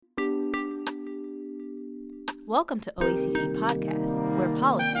Welcome to OECD Podcast, where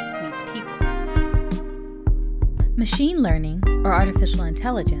policy meets people. Machine learning, or artificial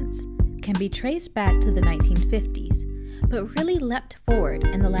intelligence, can be traced back to the 1950s, but really leapt forward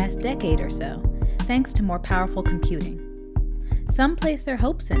in the last decade or so, thanks to more powerful computing. Some place their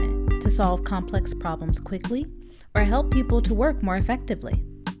hopes in it to solve complex problems quickly or help people to work more effectively.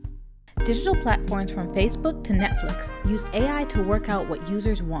 Digital platforms from Facebook to Netflix use AI to work out what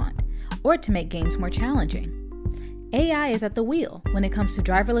users want or to make games more challenging. AI is at the wheel when it comes to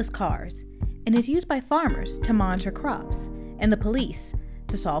driverless cars and is used by farmers to monitor crops and the police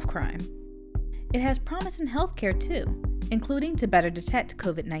to solve crime. It has promise in healthcare too, including to better detect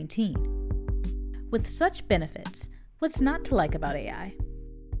COVID-19. With such benefits, what's not to like about AI?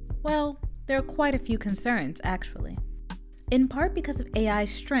 Well, there are quite a few concerns, actually. In part because of AI's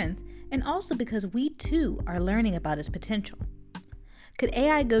strength and also because we too are learning about its potential. Could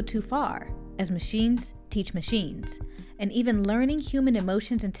AI go too far, as machines teach machines, and even learning human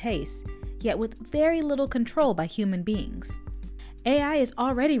emotions and tastes, yet with very little control by human beings? AI is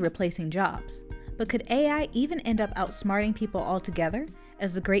already replacing jobs, but could AI even end up outsmarting people altogether,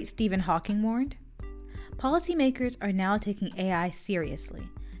 as the great Stephen Hawking warned? Policymakers are now taking AI seriously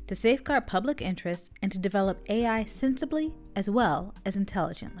to safeguard public interests and to develop AI sensibly as well as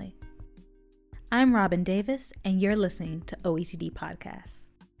intelligently. I'm Robin Davis, and you're listening to OECD Podcasts.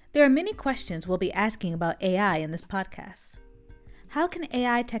 There are many questions we'll be asking about AI in this podcast. How can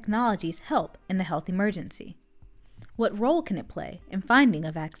AI technologies help in the health emergency? What role can it play in finding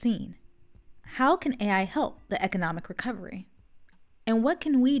a vaccine? How can AI help the economic recovery? And what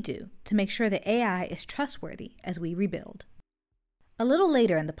can we do to make sure that AI is trustworthy as we rebuild? A little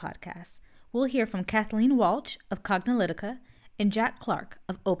later in the podcast, we'll hear from Kathleen Walch of Cognilytica and Jack Clark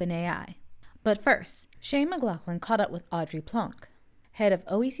of OpenAI. But first, Shane McLaughlin caught up with Audrey Plunk, head of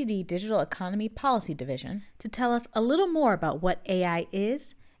OECD Digital Economy Policy Division, to tell us a little more about what AI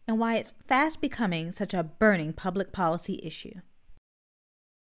is and why it's fast becoming such a burning public policy issue.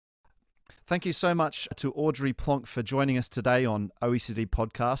 Thank you so much to Audrey Plonk for joining us today on OECD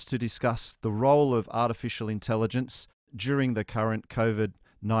Podcast to discuss the role of artificial intelligence during the current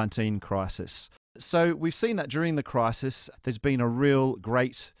COVID-19 crisis. So we've seen that during the crisis, there's been a real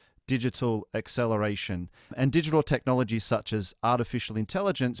great digital acceleration and digital technologies such as artificial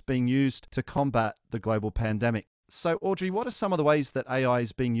intelligence being used to combat the global pandemic. So Audrey, what are some of the ways that AI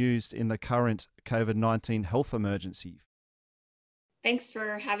is being used in the current COVID-19 health emergency? Thanks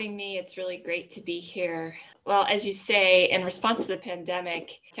for having me. It's really great to be here. Well, as you say, in response to the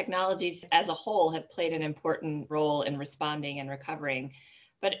pandemic, technologies as a whole have played an important role in responding and recovering,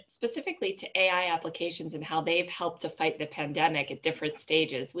 but specifically to AI applications and how they've helped to fight the pandemic at different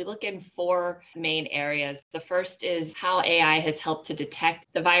stages. We look in four main areas. The first is how AI has helped to detect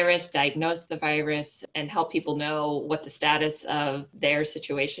the virus, diagnose the virus, and help people know what the status of their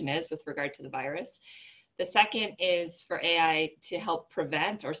situation is with regard to the virus. The second is for AI to help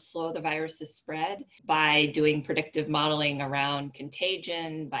prevent or slow the virus's spread by doing predictive modeling around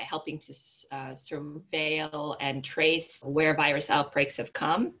contagion, by helping to surveil and trace where virus outbreaks have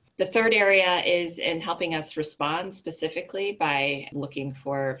come. The third area is in helping us respond specifically by looking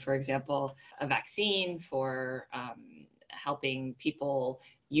for example, a vaccine, for helping people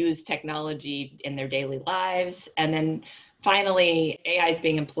use technology in their daily lives. And then finally, AI is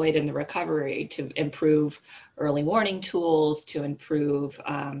being employed in the recovery to improve early warning tools, to improve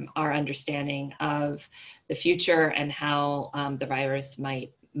our understanding of the future and how the virus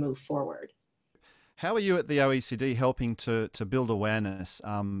might move forward. How are you at the OECD helping to build awareness,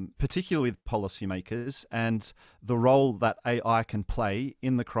 particularly with policymakers, and the role that AI can play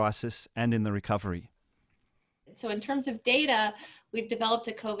in the crisis and in the recovery? So in terms of data, we've developed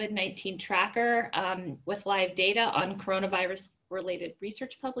a COVID-19 tracker with live data on coronavirus-related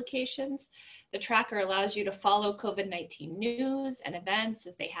research publications. The tracker allows you to follow COVID-19 news and events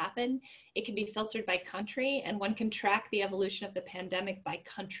as they happen. It can be filtered by country, and one can track the evolution of the pandemic by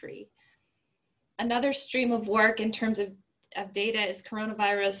country. Another stream of work in terms of data is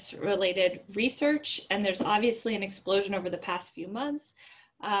coronavirus-related research, and there's obviously an explosion over the past few months.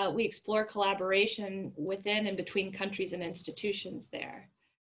 We explore collaboration within and between countries and institutions there.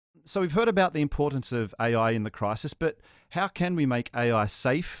 So we've heard about the importance of AI in the crisis, but how can we make AI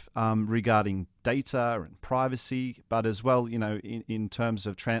safe regarding data and privacy, but as well, in terms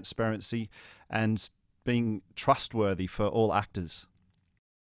of transparency and being trustworthy for all actors?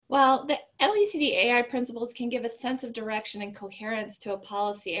 Well, the OECD AI principles can give a sense of direction and coherence to a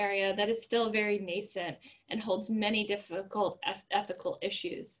policy area that is still very nascent and holds many difficult ethical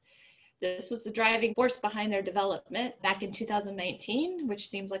issues. This was the driving force behind their development back in 2019, which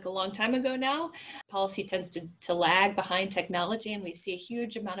seems like a long time ago now. Policy tends to lag behind technology, and we see a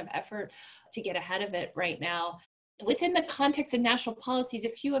huge amount of effort to get ahead of it right now. Within the context of national policies, a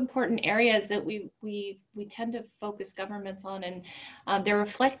few important areas that we tend to focus governments on, and they're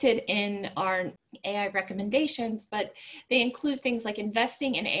reflected in our AI recommendations, but they include things like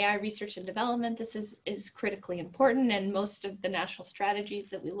investing in AI research and development. This is critically important, and most of the national strategies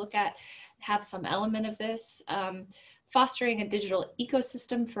that we look at have some element of this. Fostering a digital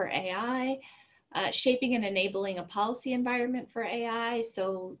ecosystem for AI, shaping and enabling a policy environment for AI.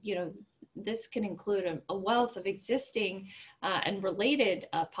 So, this can include a wealth of existing and related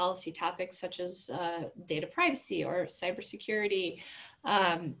policy topics such as data privacy or cybersecurity,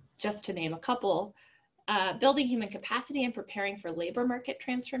 just to name a couple. Building human capacity and preparing for labor market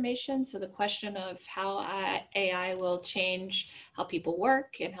transformation. So the question of how AI will change how people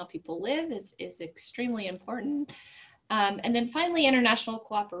work and how people live is extremely important. And then finally, international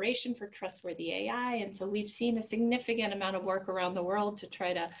cooperation for trustworthy AI. And so we've seen a significant amount of work around the world to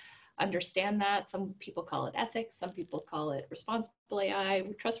try to understand that. Some people call it ethics, some people call it responsible AI,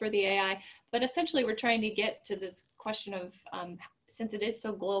 trustworthy AI, but essentially we're trying to get to this question of, since it is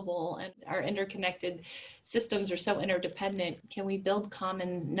so global and our interconnected systems are so interdependent, can we build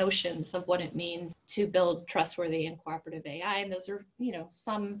common notions of what it means to build trustworthy and cooperative AI? And those are,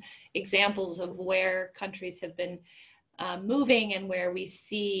 some examples of where countries have been moving and where we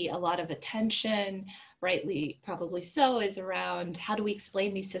see a lot of attention, rightly, probably so, is around how do we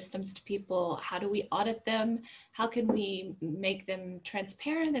explain these systems to people? How do we audit them? How can we make them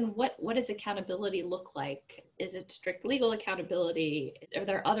transparent? And what does accountability look like? Is it strict legal accountability? Are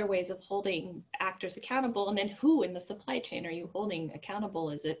there other ways of holding actors accountable? And then who in the supply chain are you holding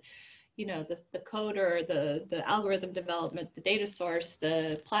accountable? Is it the coder, the algorithm development, the data source,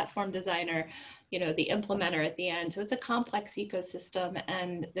 the platform designer, the implementer at the end. So it's a complex ecosystem,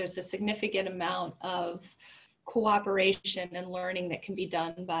 and there's a significant amount of cooperation and learning that can be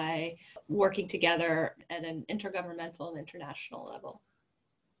done by working together at an intergovernmental and international level.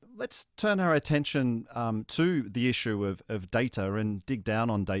 Let's turn our attention to the issue of data and dig down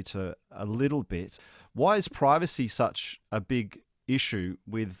on data a little bit. Why is privacy such a big issue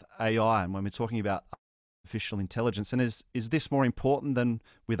with AI, and when we're talking about artificial intelligence, and is this more important than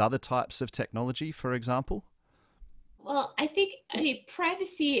with other types of technology, for example? Well, I think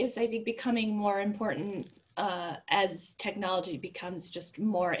privacy is becoming more important as technology becomes just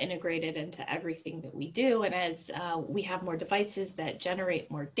more integrated into everything that we do, and as we have more devices that generate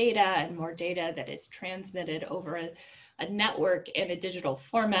more data and more data that is transmitted over a network in a digital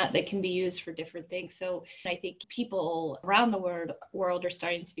format that can be used for different things. So I think people around the world are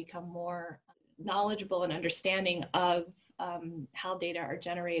starting to become more knowledgeable and understanding of how data are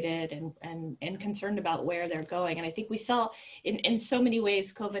generated and concerned about where they're going. And I think we saw in so many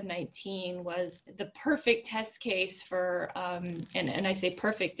ways, COVID-19 was the perfect test case for, and I say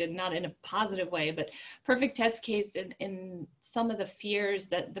perfect and not in a positive way, but perfect test case in some of the fears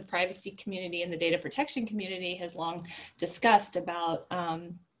that the privacy community and the data protection community has long discussed about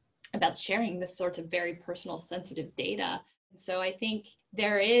sharing this sort of very personal, sensitive data. So I think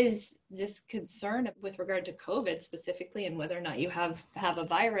there is this concern with regard to COVID specifically, and whether or not you have a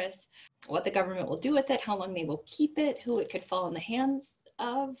virus, what the government will do with it, how long they will keep it, who it could fall in the hands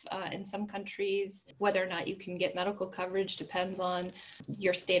of. In some countries, whether or not you can get medical coverage depends on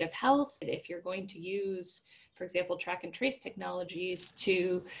your state of health. If you're going to use, for example, track and trace technologies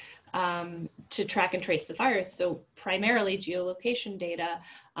to track and trace the virus. So primarily geolocation data,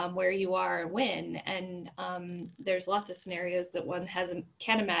 where you are and when. And there's lots of scenarios that one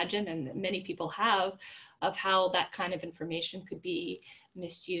can imagine, and many people have, of how that kind of information could be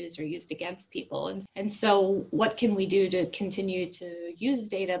misused or used against people. And so what can we do to continue to use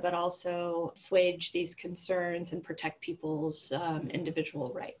data, but also assuage these concerns and protect people's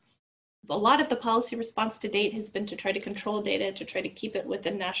individual rights? A lot of the policy response to date has been to try to control data, to try to keep it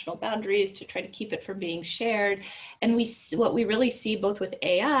within national boundaries, to try to keep it from being shared. And what we really see both with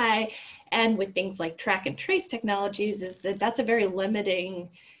AI and with things like track and trace technologies is that that's a very limiting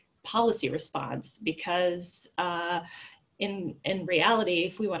policy response, because in reality,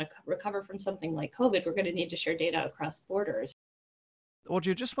 if we want to recover from something like COVID, we're going to need to share data across borders.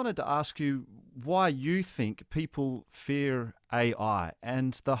 Audrey, I just wanted to ask you why you think people fear AI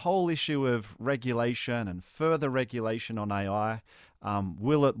and the whole issue of regulation and further regulation on AI.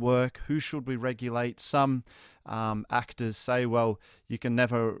 Will it work? Who should we regulate? Some actors say, well, you can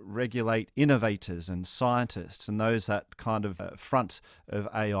never regulate innovators and scientists and those that kind of front of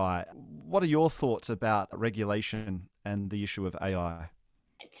AI. What are your thoughts about regulation and the issue of AI?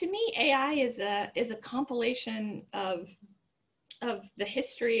 To me, AI is a compilation of the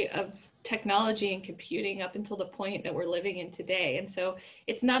history of technology and computing up until the point that we're living in today. And so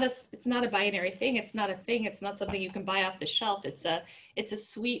it's not a binary thing. It's not a thing. It's not something you can buy off the shelf. It's a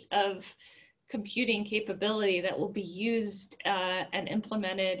suite of computing capability that will be used and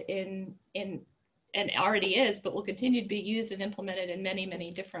implemented in and already is, but will continue to be used and implemented in many,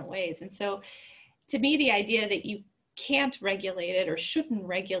 many different ways. And so to me, the idea that you can't regulate it or shouldn't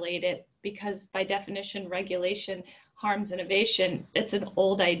regulate it because by definition regulation harms innovation, it's an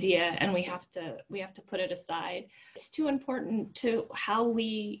old idea, and we have to put it aside. It's too important to how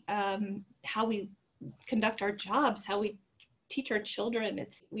we conduct our jobs, how we teach our children.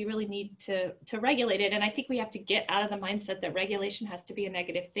 We really need to regulate it. And I think we have to get out of the mindset that regulation has to be a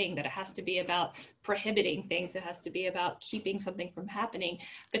negative thing, that it has to be about prohibiting things, it has to be about keeping something from happening.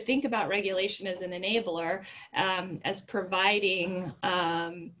 But think about regulation as an enabler, as providing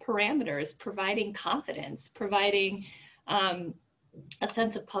parameters, providing confidence, providing a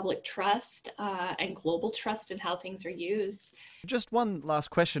sense of public trust and global trust in how things are used. Just one last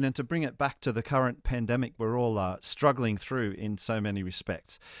question, and to bring it back to the current pandemic we're all struggling through in so many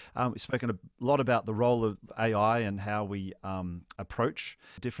respects. We've spoken a lot about the role of AI and how we approach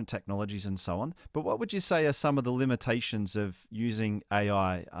different technologies and so on. But what would you say are some of the limitations of using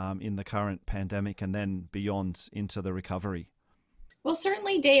AI in the current pandemic and then beyond into the recovery? Well,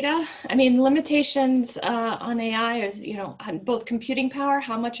 certainly data. I mean, limitations on AI is, both computing power,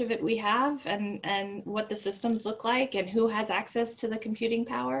 how much of it we have, and what the systems look like, and who has access to the computing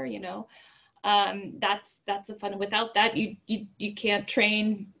power. That's a fun. Without that, you can't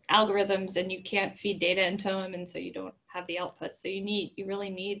train algorithms, and you can't feed data into them, and so you don't have the output. So you really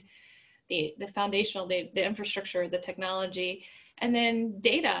need the foundational, the infrastructure, the technology. And then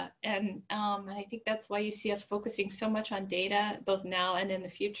data, and I think that's why you see us focusing so much on data, both now and in the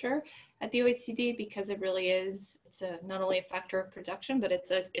future at the OECD, because it really is. It's not only a factor of production, but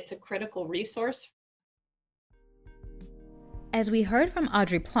it's a critical resource. As we heard from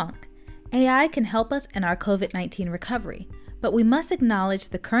Audrey Plunk, AI can help us in our COVID-19 recovery, but we must acknowledge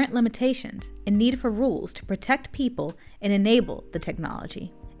the current limitations and need for rules to protect people and enable the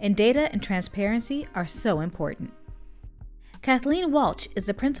technology. And data and transparency are so important. Kathleen Walsh is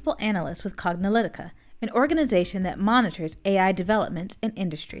the principal analyst with Cognilytica, an organization that monitors AI developments in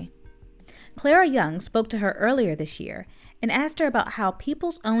industry. Clara Young spoke to her earlier this year and asked her about how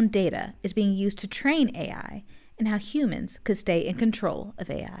people's own data is being used to train AI and how humans could stay in control of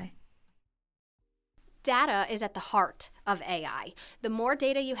AI. Data is at the heart of AI. The more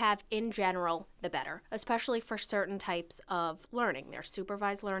data you have in general, the better, especially for certain types of learning. There's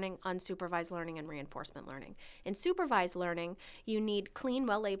supervised learning, unsupervised learning, and reinforcement learning. In supervised learning, you need clean,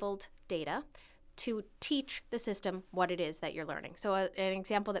 well-labeled data to teach the system what it is that you're learning. So an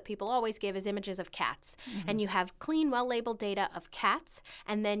example that people always give is images of cats. Mm-hmm. And you have clean, well-labeled data of cats,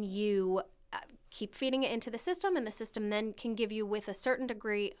 and then you keep feeding it into the system, and the system then can give you with a certain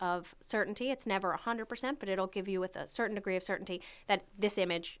degree of certainty. It's never 100%, but it'll give you with a certain degree of certainty that this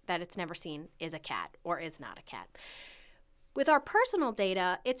image that it's never seen is a cat or is not a cat. With our personal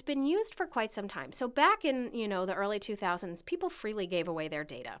data, it's been used for quite some time. So back in, the early 2000s, people freely gave away their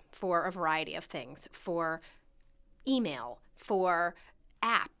data for a variety of things, for email, for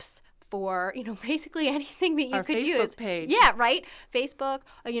apps, for, basically anything that you could use. Our Facebook page. Yeah, right? Facebook,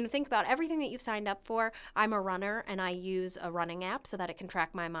 think about everything that you've signed up for. I'm a runner, and I use a running app so that it can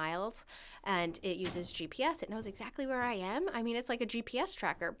track my miles, and it uses GPS. It knows exactly where I am. I mean, it's like a GPS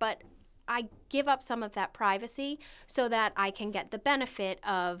tracker, but I give up some of that privacy so that I can get the benefit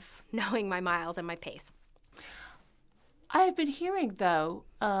of knowing my miles and my pace. I have been hearing, though,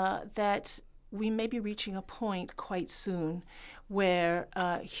 that we may be reaching a point quite soon where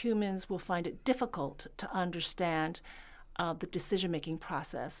humans will find it difficult to understand the decision-making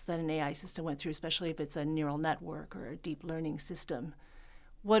process that an AI system went through, especially if it's a neural network or a deep learning system.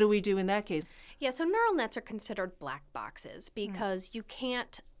 What do we do in that case? Yeah, so neural nets are considered black boxes because you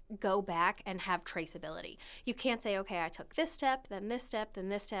can't go back and have traceability. You can't say, okay, I took this step, then this step, then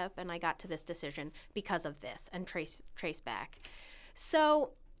this step, and I got to this decision because of this, and trace back.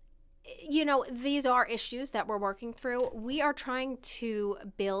 So these are issues that we're working through. We are trying to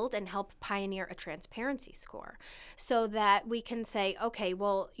build and help pioneer a transparency score so that we can say, okay,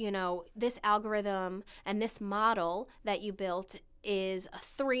 well, this algorithm and this model that you built is a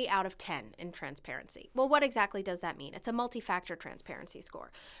 3 out of 10 in transparency. Well, what exactly does that mean? It's a multi-factor transparency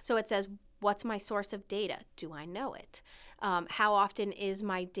score. So it says, what's my source of data? Do I know it? How often is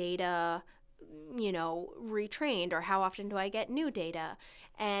my data retrained, or how often do I get new data?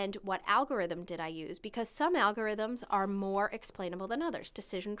 And what algorithm did I use? Because some algorithms are more explainable than others.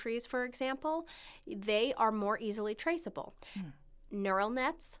 Decision trees, for example, they are more easily traceable. Neural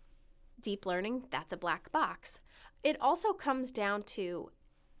nets, deep learning, that's a black box. It also comes down to,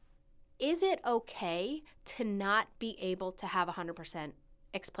 is it okay to not be able to have 100%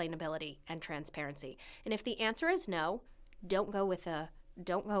 explainability and transparency? And if the answer is no, don't go with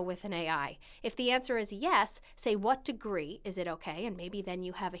an AI. If the answer is yes, say what degree is it okay? And maybe then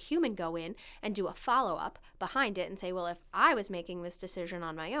you have a human go in and do a follow-up behind it and say, well, if I was making this decision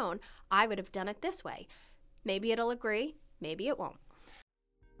on my own, I would have done it this way. Maybe it'll agree, maybe it won't.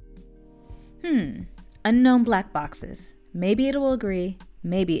 Unknown black boxes. Maybe it will agree,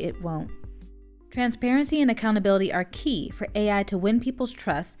 maybe it won't. Transparency and accountability are key for AI to win people's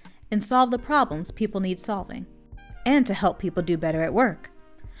trust and solve the problems people need solving, and to help people do better at work.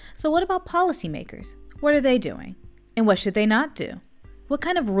 So what about policymakers? What are they doing? And what should they not do? What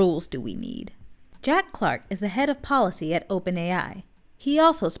kind of rules do we need? Jack Clark is the head of policy at OpenAI. He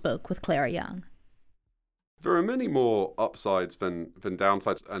also spoke with Clara Young. There are many more upsides than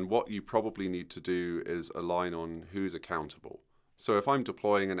downsides, and what you probably need to do is align on who's accountable. So if I'm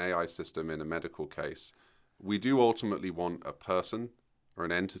deploying an AI system in a medical case, we do ultimately want a person or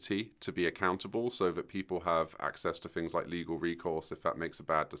an entity to be accountable so that people have access to things like legal recourse if that makes a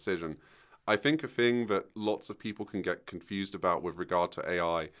bad decision. I think a thing that lots of people can get confused about with regard to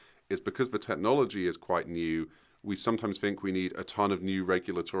AI is because the technology is quite new, we sometimes think we need a ton of new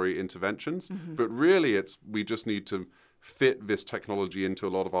regulatory interventions, but really we just need to fit this technology into a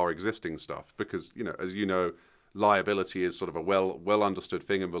lot of our existing stuff because, as you know, liability is sort of a well understood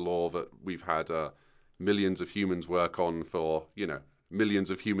thing in the law that we've had millions of humans work on for,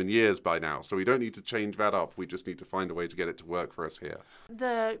 millions of human years by now. So we don't need to change that up. We just need to find a way to get it to work for us here.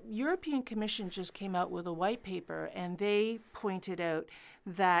 The European Commission just came out with a white paper, and they pointed out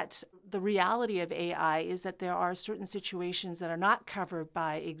that the reality of AI is that there are certain situations that are not covered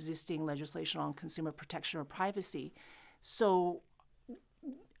by existing legislation on consumer protection or privacy. So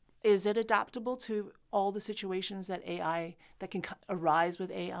is it adaptable to all the situations that can arise with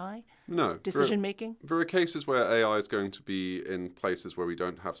AI? No. Decision making? There are cases where AI is going to be in places where we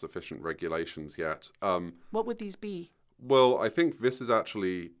don't have sufficient regulations yet. What would these be? Well, I think this is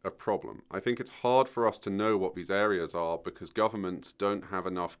actually a problem. I think it's hard for us to know what these areas are because governments don't have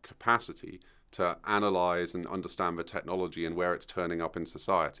enough capacity to analyze and understand the technology and where it's turning up in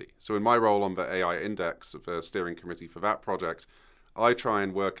society. So in my role on the AI Index, the steering committee for that project, I try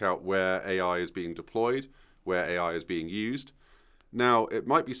and work out where AI is being deployed, where AI is being used. Now, it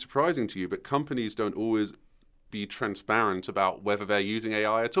might be surprising to you, but companies don't always be transparent about whether they're using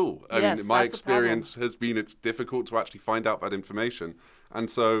AI at all. I mean, my experience has been it's difficult to actually find out that information. And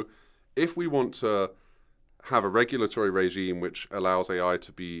so if we want to have a regulatory regime which allows AI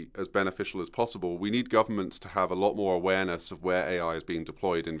to be as beneficial as possible, we need governments to have a lot more awareness of where AI is being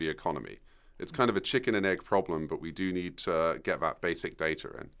deployed in the economy. It's kind of a chicken and egg problem, but we do need to get that basic data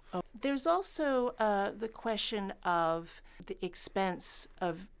in. There's also the question of the expense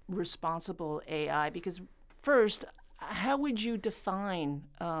of responsible AI, because first, how would you define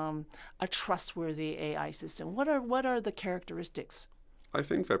a trustworthy AI system? What are the characteristics? I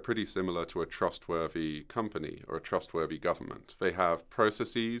think they're pretty similar to a trustworthy company or a trustworthy government. They have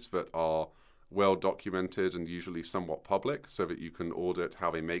processes that are well documented and usually somewhat public so that you can audit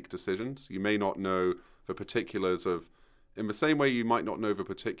how they make decisions. You may not know the particulars in the same way you might not know the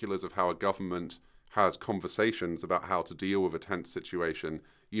particulars of how a government has conversations about how to deal with a tense situation.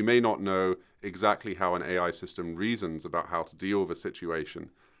 You may not know exactly how an AI system reasons about how to deal with a situation,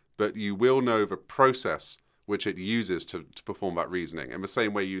 but you will know the process which it uses to perform that reasoning. In the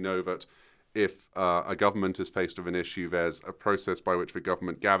same way you know that if a government is faced with an issue, there's a process by which the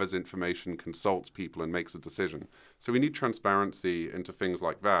government gathers information, consults people, and makes a decision. So we need transparency into things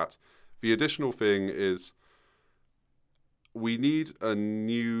like that. The additional thing is we need a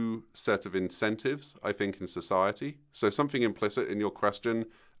new set of incentives, I think, in society. So something implicit in your question,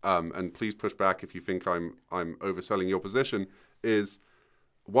 and please push back if you think I'm overselling your position, is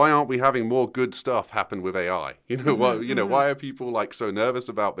why aren't we having more good stuff happen with AI? Why are people so nervous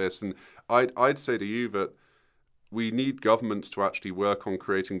about this? And I'd say to you that we need governments to actually work on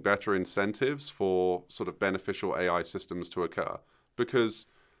creating better incentives for sort of beneficial AI systems to occur, because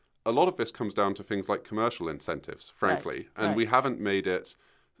a lot of this comes down to things like commercial incentives, frankly, and we haven't made it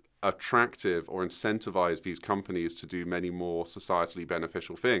attractive or incentivize these companies to do many more societally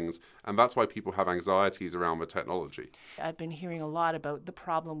beneficial things. And that's why people have anxieties around the technology. I've been hearing a lot about the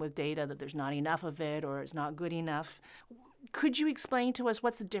problem with data, that there's not enough of it or it's not good enough. could you explain to us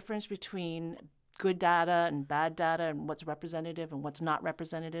what's the difference between good data and bad data, and what's representative and what's not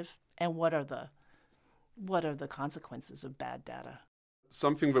representative, and what are the consequences of bad data?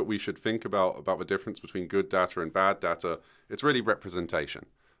 Something that we should think about the difference between good data and bad data, it's really representation.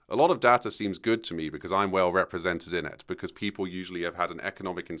 A lot of data seems good to me because I'm well represented in it, because people usually have had an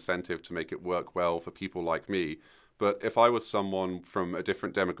economic incentive to make it work well for people like me. But if I was someone from a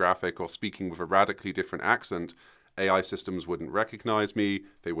different demographic or speaking with a radically different accent, AI systems wouldn't recognize me,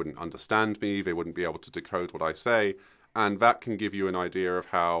 they wouldn't understand me, they wouldn't be able to decode what I say, and that can give you an idea of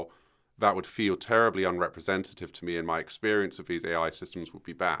how that would feel terribly unrepresentative to me, and my experience of these AI systems would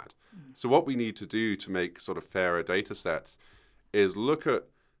be bad. So what we need to do to make sort of fairer data sets is look at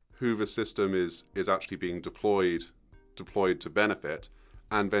who the system is actually being deployed to benefit,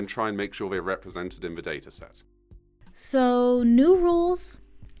 and then try and make sure they're represented in the data set. So, new rules?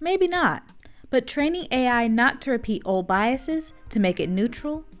 Maybe not. But training AI not to repeat old biases, to make it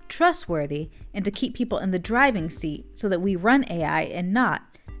neutral, trustworthy, and to keep people in the driving seat so that we run AI and not,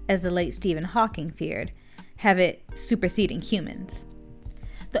 as the late Stephen Hawking feared, have it superseding humans.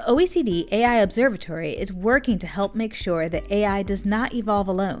 The OECD AI Observatory is working to help make sure that AI does not evolve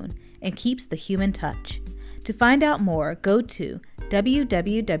alone and keeps the human touch. To find out more, go to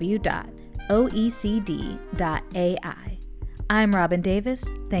www.oecd.ai. I'm Robin Davis.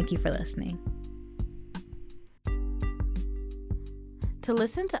 Thank you for listening. To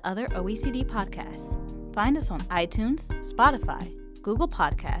listen to other OECD podcasts, find us on iTunes, Spotify, Google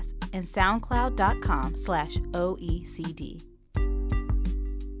Podcasts, and SoundCloud.com/OECD.